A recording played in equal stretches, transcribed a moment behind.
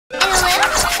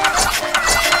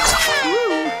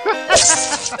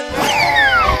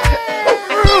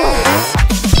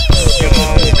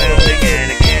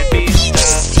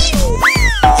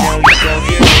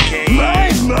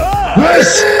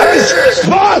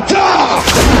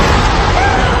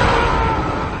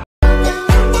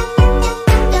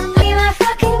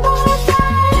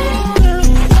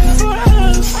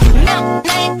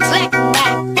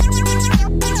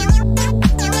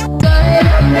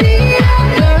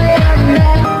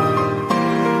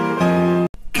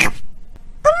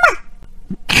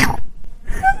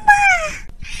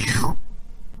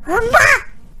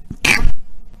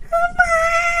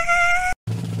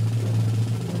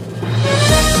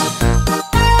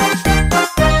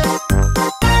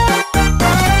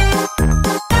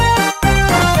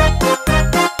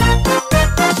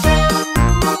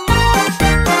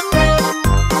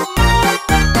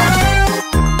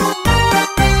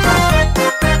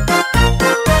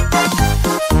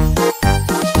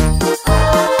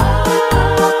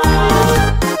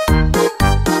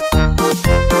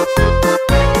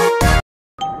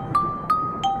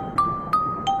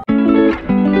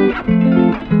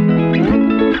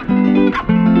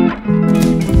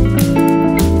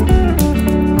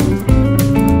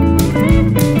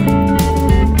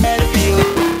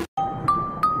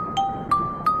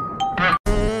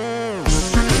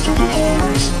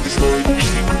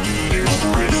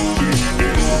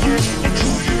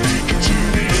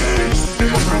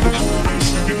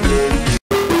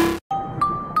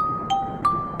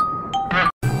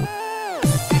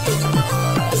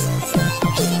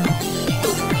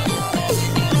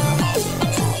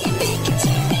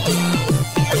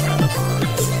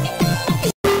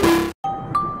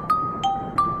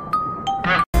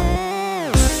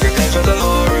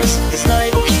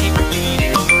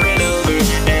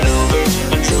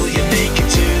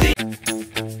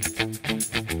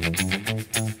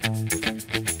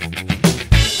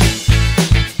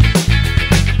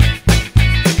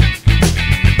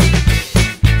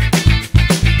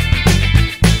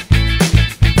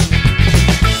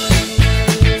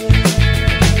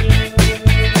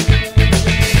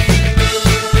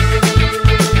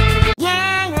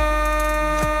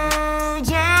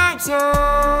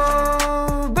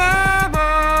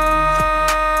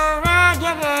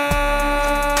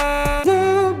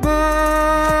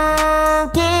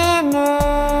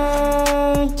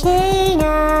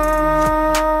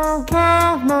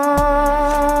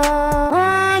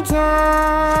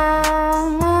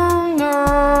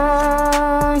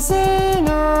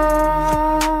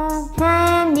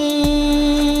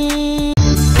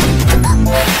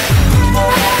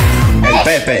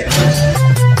Pepe.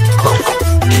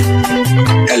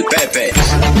 El Pepe.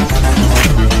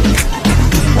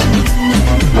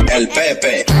 El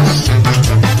Pepe.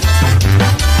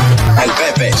 El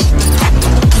Pepe.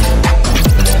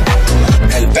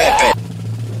 El Pepe.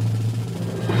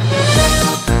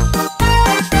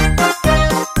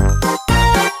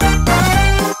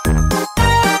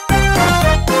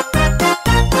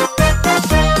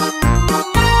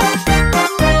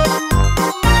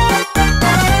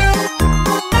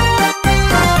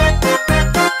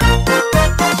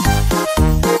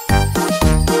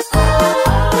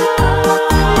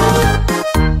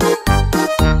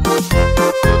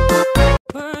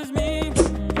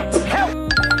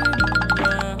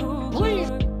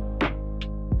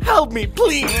 Help me,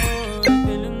 please!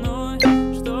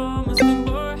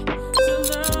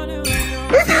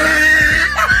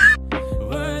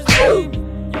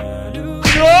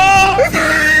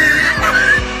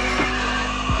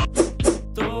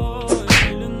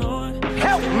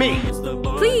 Help me!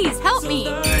 Please, help me!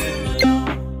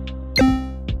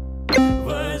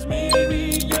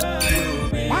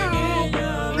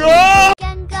 No!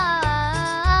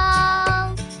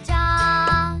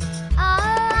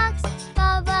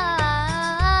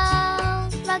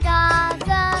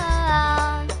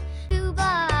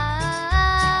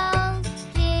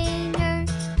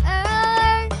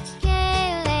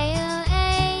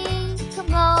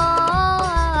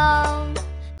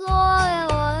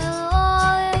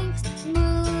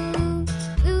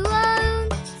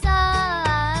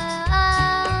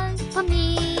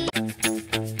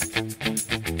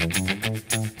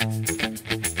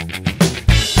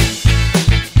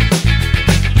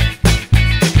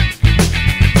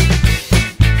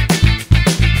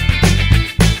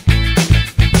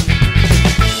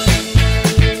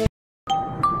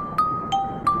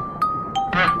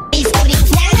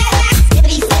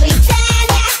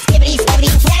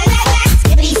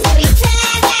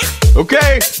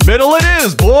 Okay, middle it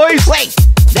is, boys! Wait,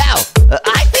 no,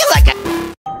 I feel like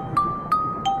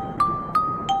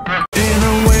In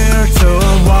a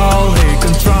virtual world, he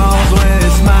controls with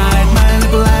his mind,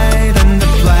 manipulate and the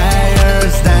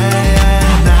players day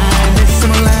and night. These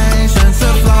simulations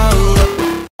of flow.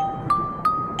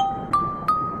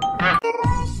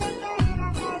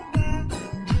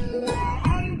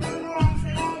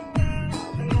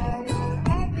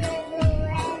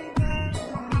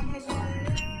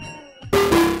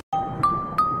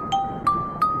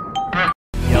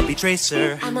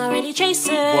 Tracer. I'm already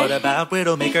Tracer. What about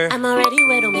Widowmaker? I'm already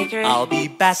Widowmaker. I'll be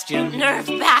Bastion. Nerf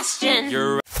Bastion.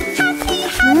 You're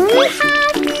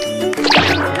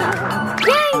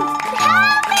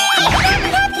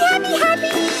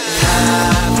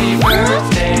Happy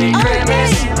birthday,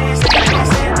 Christmas.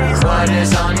 What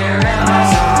is on your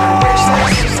Amazon wish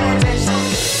list?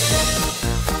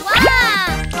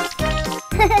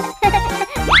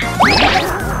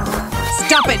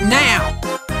 Stop it now!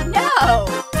 No!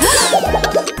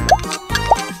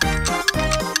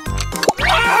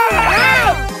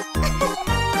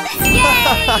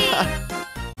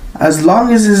 As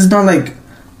long as it's not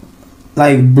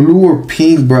like blue or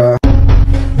pink, bruh.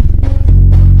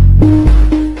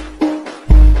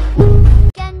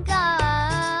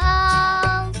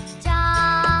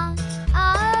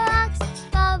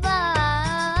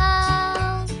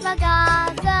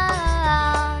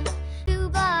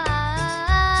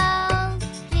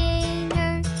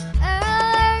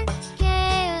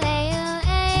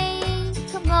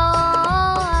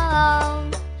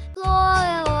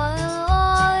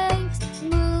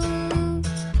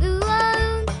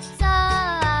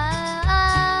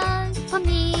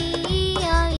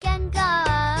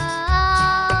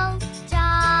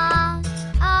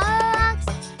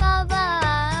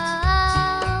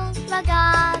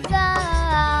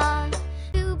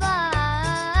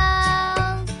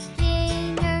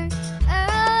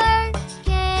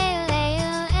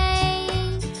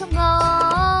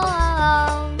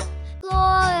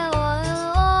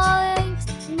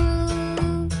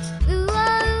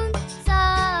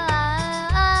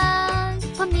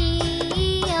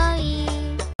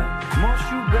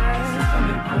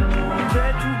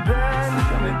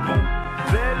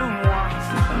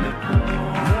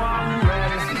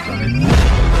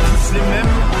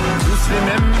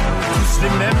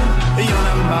 Et y'en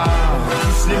a marre,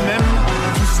 tous les mêmes,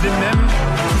 tous les mêmes,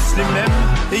 tous les mêmes,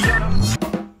 et y'en a...